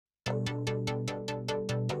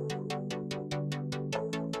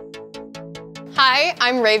Hi,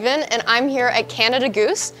 I'm Raven, and I'm here at Canada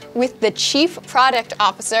Goose with the Chief Product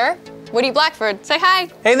Officer, Woody Blackford. Say hi.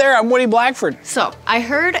 Hey there, I'm Woody Blackford. So, I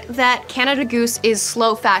heard that Canada Goose is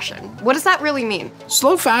slow fashion. What does that really mean?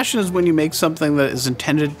 Slow fashion is when you make something that is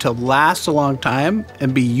intended to last a long time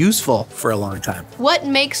and be useful for a long time. What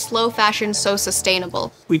makes slow fashion so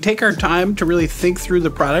sustainable? We take our time to really think through the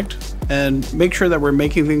product and make sure that we're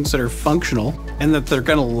making things that are functional and that they're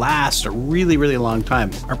gonna last a really, really long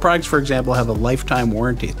time. Our products, for example, have a lifetime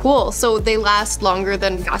warranty. Cool, so they last longer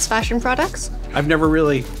than fast fashion products? I've never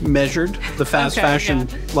really measured the fast fashion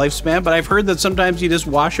lifespan, but I've heard that sometimes you just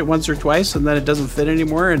wash it once or twice and then it doesn't fit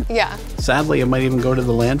anymore, and sadly it might even go to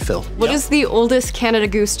the landfill. What is the oldest Canada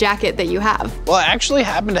Goose jacket that you have? Well, I actually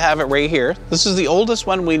happen to have it right here. This is the oldest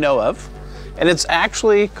one we know of, and it's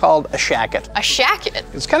actually called a shacket. A shacket?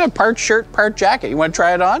 It's kind of part shirt, part jacket. You want to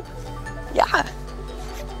try it on? Yeah.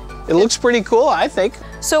 It looks pretty cool, I think.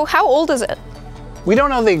 So how old is it? We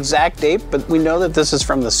don't know the exact date, but we know that this is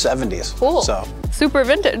from the 70s. Cool. So super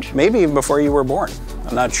vintage. maybe even before you were born.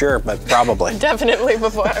 I'm not sure, but probably. Definitely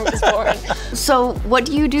before I was born. So what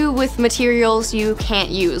do you do with materials you can't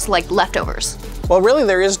use, like leftovers? Well, really,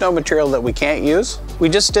 there is no material that we can't use. We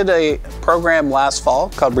just did a program last fall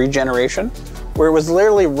called Regeneration, where it was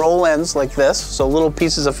literally roll ends like this, so little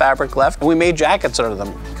pieces of fabric left, and we made jackets out of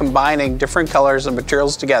them, combining different colors and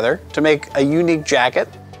materials together to make a unique jacket.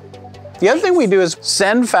 The other thing we do is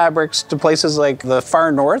send fabrics to places like the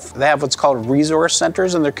far north. They have what's called resource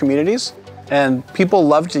centers in their communities, and people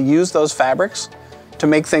love to use those fabrics to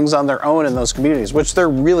make things on their own in those communities, which they're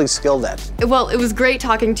really skilled at. Well, it was great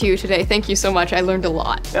talking to you today. Thank you so much. I learned a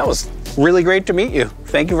lot. That was really great to meet you.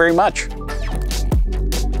 Thank you very much.